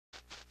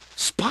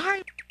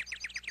Spy?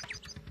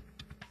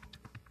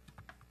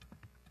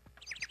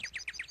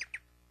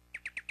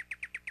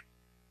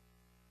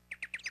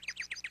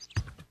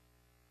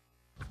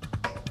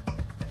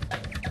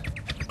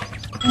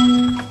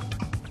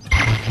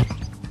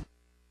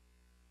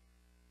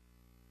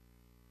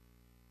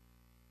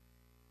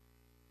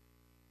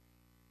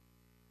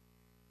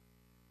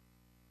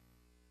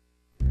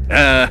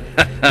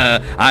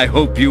 I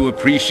hope you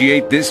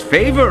appreciate this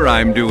favor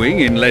I'm doing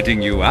in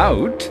letting you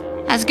out.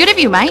 That's good of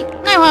you, mate.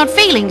 No hard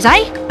feelings,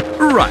 eh?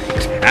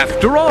 Right.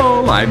 After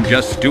all, I'm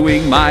just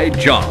doing my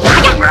job.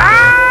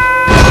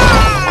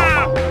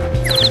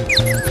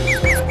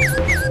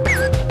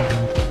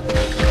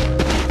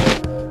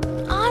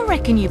 I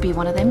reckon you'd be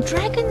one of them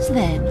dragons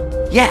then.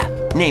 Yeah,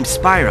 name's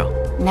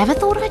Spyro. Never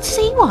thought I'd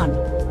see one.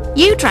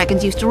 You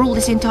dragons used to rule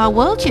this entire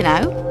world, you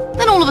know.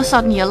 Then all of a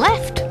sudden you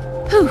left.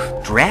 Poof.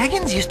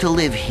 Dragons used to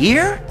live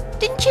here?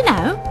 Didn't you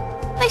know?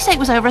 They say it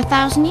was over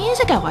 1,000 years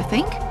ago, I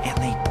think. And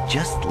they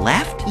just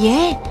left?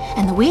 Yeah,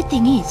 and the weird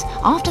thing is,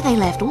 after they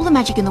left, all the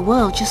magic in the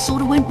world just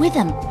sort of went with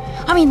them.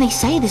 I mean, they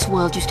say this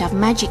world used to have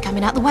magic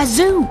coming out the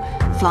wazoo.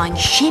 Flying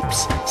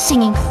ships,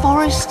 singing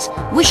forests,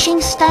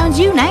 wishing stones,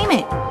 you name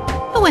it.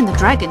 But when the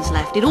dragons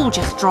left, it all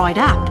just dried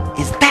up.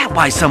 Is that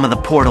why some of the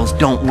portals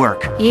don't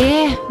work?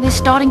 Yeah, they're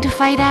starting to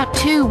fade out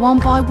too, one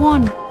by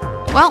one.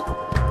 Well,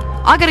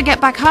 I gotta get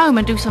back home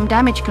and do some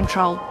damage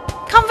control.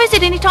 Come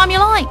visit anytime you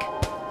like.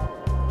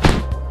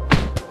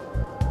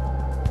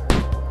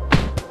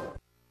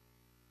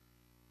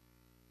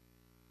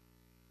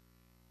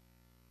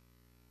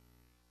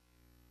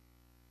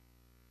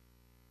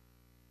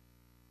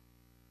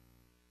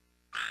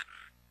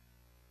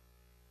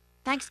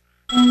 Thanks.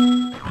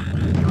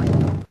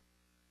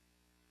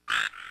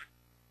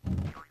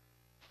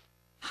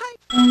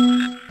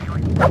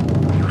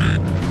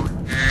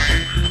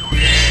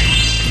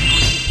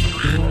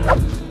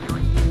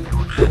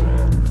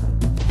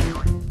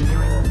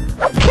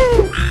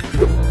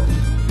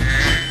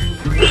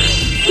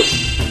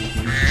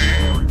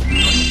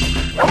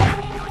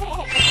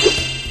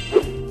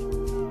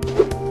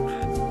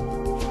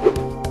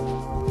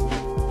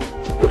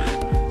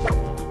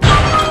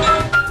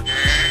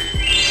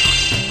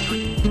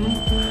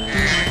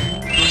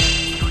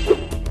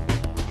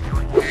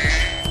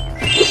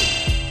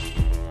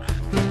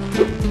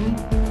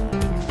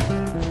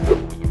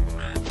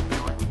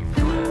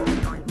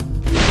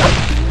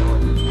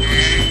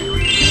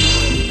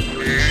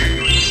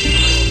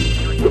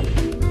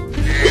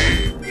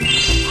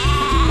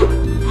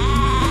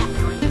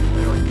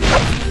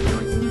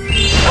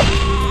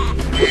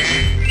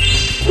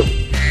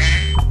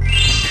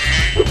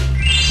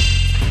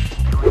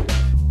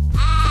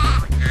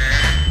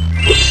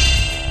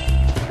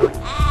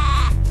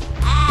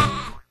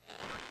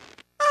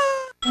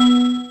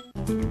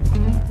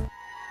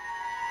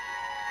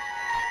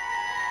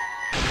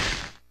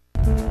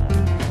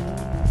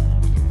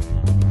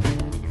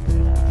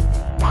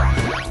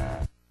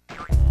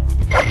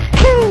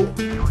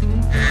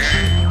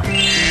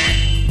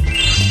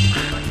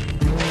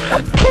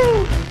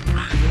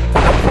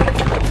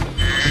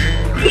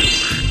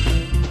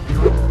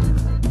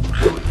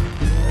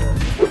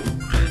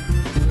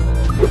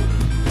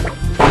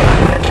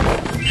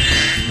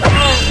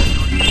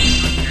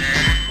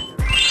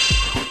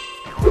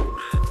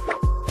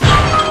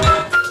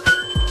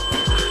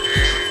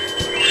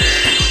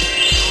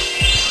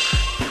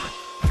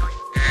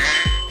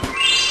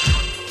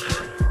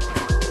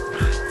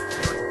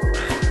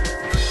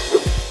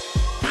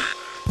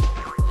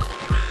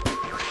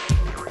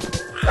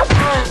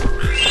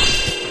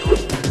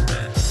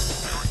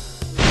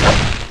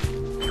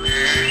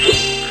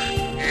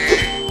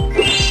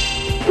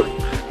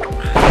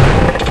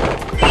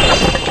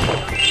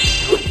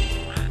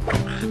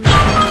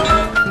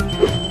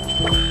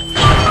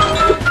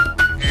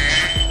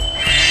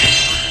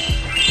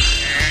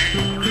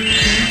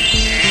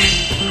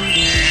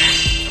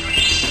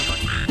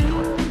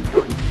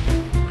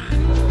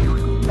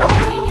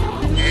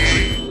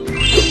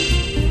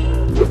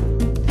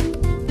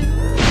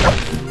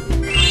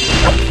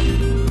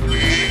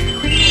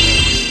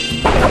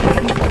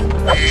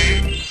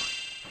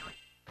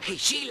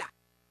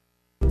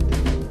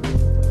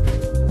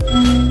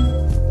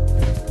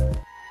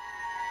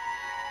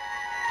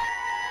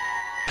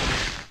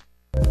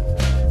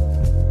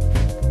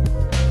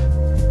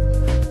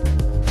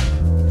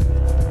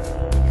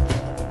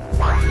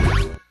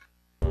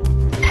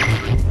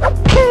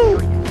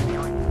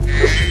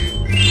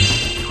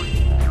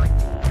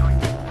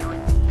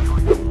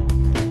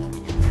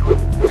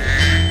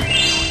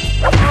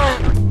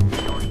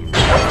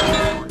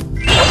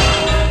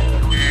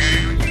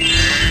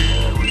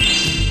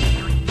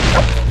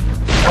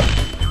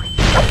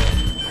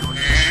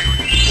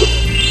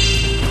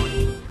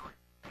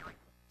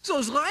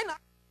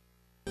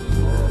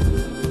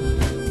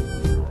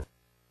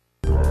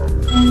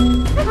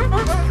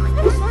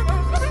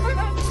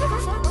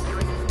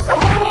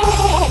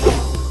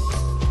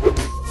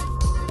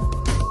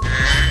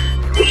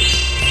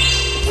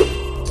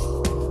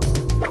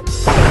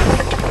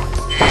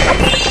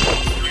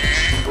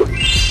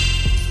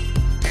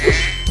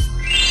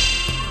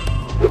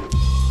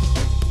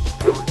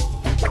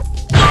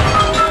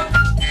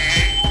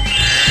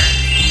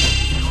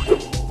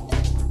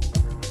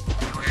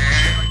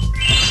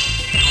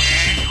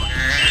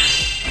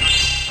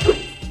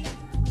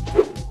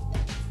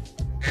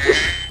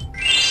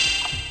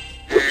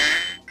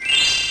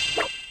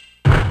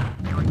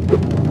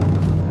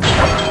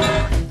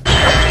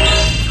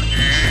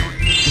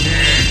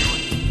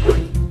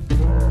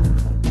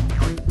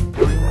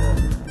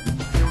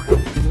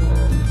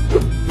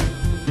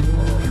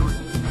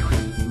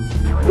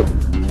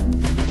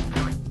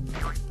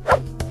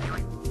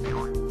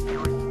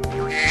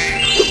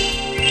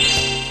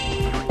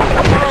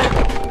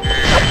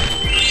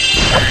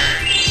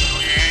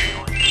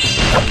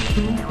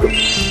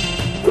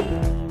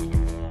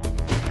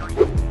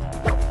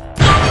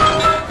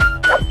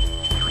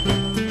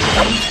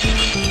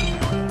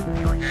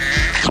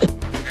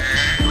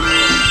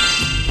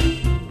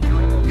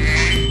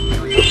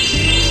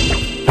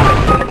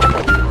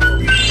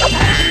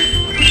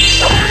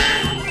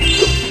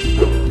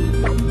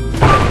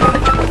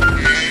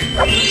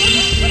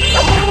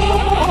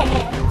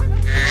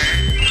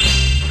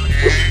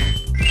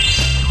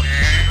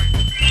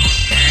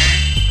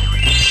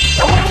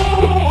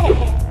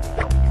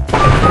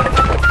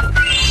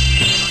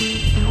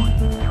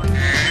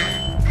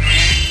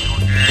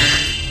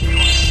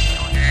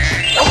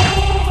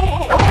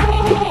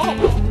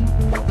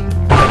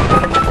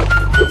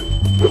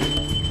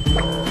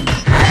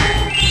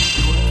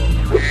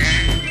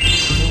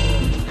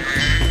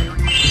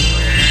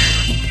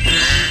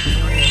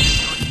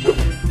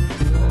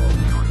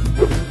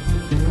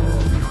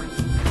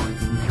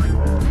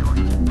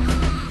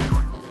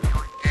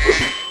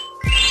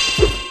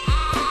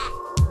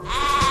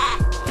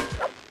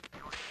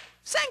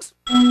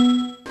 If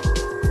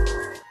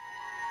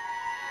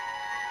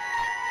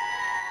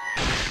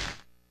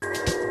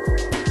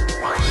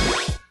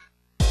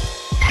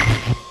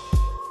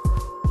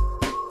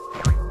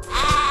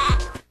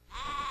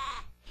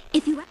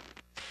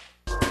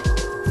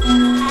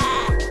you...